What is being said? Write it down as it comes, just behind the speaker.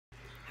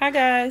Hi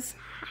guys.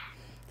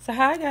 So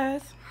hi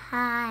guys.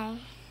 Hi.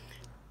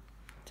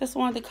 Just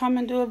wanted to come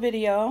and do a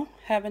video.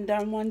 Haven't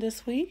done one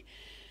this week.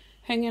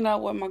 Hanging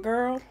out with my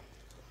girl.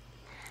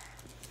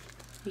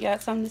 You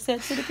got something to say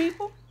to the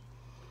people?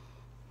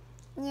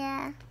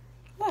 Yeah.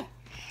 What?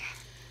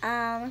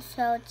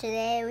 So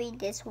today we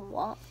just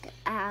walked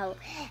out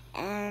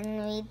and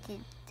we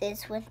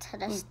went to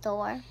the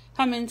store.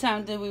 How many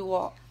times did we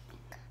walk?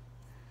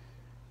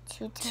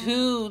 2 times.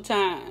 2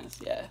 times,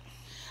 yeah.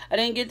 I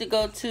didn't get to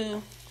go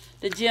to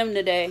the gym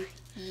today.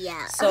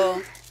 Yeah.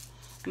 So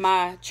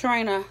my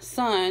trainer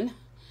son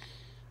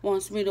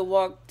wants me to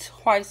walk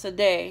twice a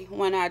day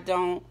when I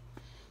don't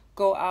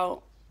go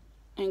out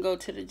and go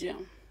to the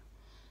gym.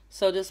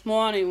 So this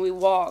morning we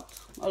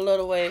walked a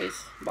little ways,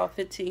 about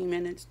 15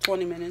 minutes,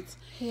 20 minutes.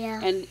 Yeah.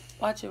 And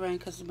watch it rain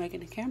because it's making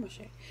the camera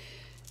shake.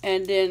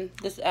 And then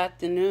this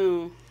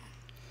afternoon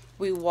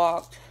we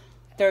walked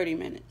 30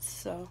 minutes.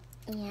 So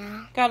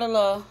yeah, got a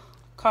little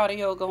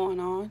cardio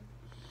going on.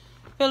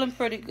 Feeling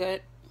pretty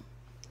good.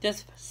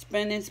 Just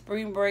spending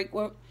spring break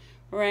with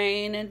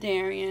Rain and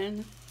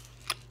Darian.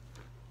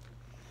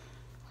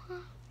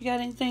 You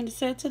got anything to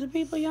say to the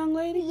people, young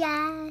lady?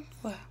 Yes.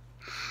 Well,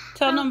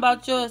 tell them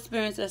about your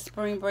experience at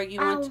spring break.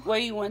 Where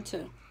you went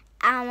to?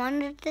 I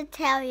wanted to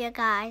tell you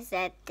guys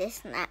that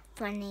this is not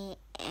funny,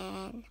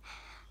 and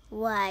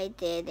what I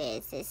did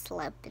is I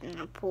slept in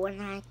the pool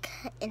and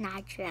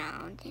I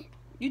drowned.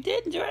 You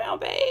didn't drown,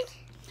 babe.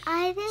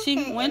 I did.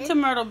 She went to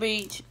Myrtle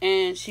Beach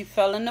and she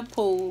fell in the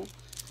pool,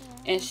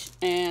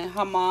 and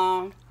her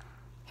mom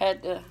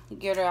had to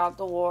get her out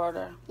the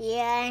water.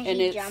 Yeah, and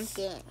he jumped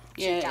in.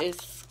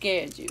 It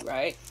scared you,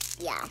 right?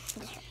 Yeah.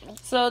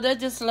 So they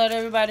just let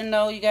everybody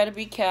know you got to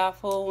be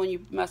careful when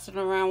you're messing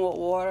around with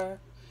water.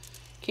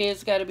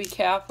 Kids got to be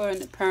careful,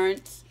 and the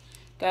parents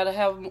got to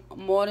have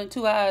more than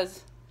 2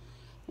 eyes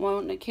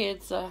when the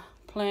kids are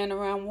playing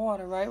around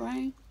water, right,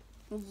 Rain?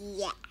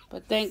 Yeah.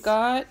 But thank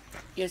God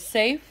you're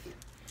safe,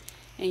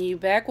 and you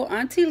back with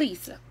Auntie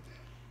Lisa,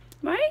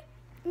 right?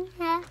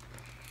 Yeah.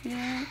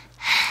 Yeah.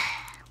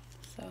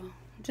 So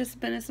just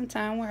spending some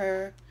time with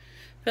her.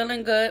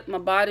 Feeling good. My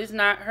body's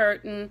not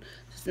hurting.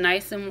 It's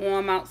nice and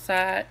warm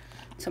outside.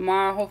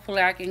 Tomorrow,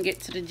 hopefully, I can get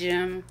to the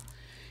gym.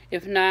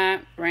 If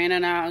not, Rain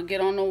and I'll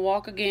get on the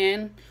walk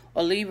again,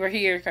 or leave her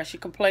here because she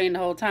complained the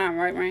whole time,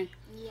 right, Rain?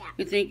 Yeah.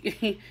 You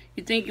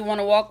think you want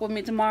to walk with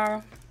me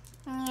tomorrow?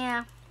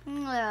 Yeah, a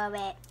little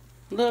bit.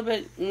 A little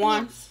bit,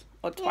 once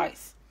or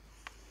twice?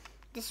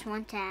 Just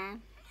one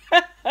time.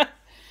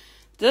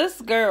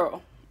 This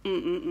girl,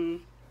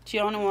 she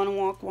only want to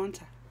walk one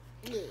time.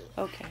 Yeah.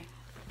 Okay.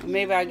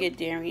 Maybe I'll get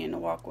Darian to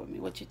walk with me.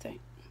 What you think?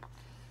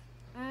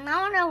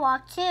 I want to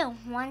walk too,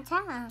 one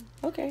time.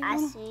 Okay. I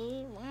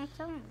see one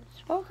time.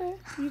 Okay.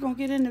 You gonna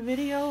get in the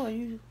video, or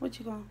what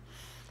you gonna?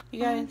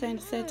 You got anything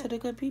to say to the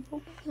good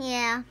people?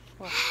 Yeah.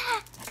 What?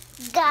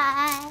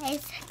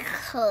 Guys,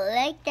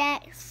 click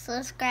that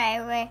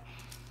subscriber.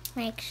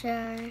 Make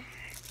sure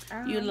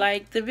You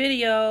like the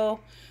video.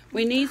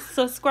 We need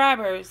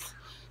subscribers,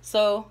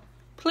 so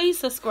please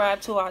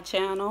subscribe to our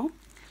channel.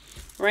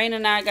 Rain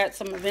and I got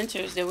some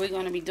adventures that we're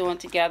going to be doing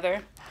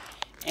together,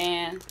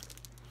 and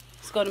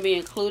it's going to be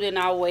including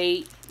our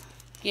weight,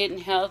 getting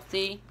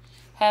healthy,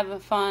 having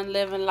fun,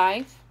 living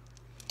life.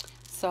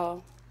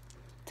 So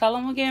tell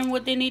them again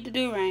what they need to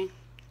do, Rain.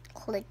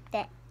 click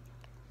that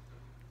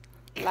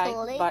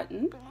Like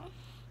button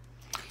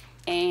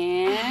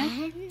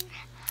and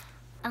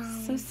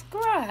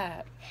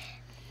subscribe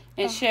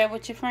and share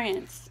with your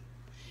friends.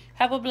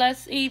 Have a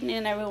blessed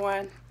evening,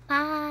 everyone.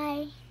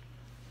 Bye.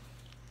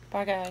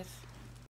 Bye, guys.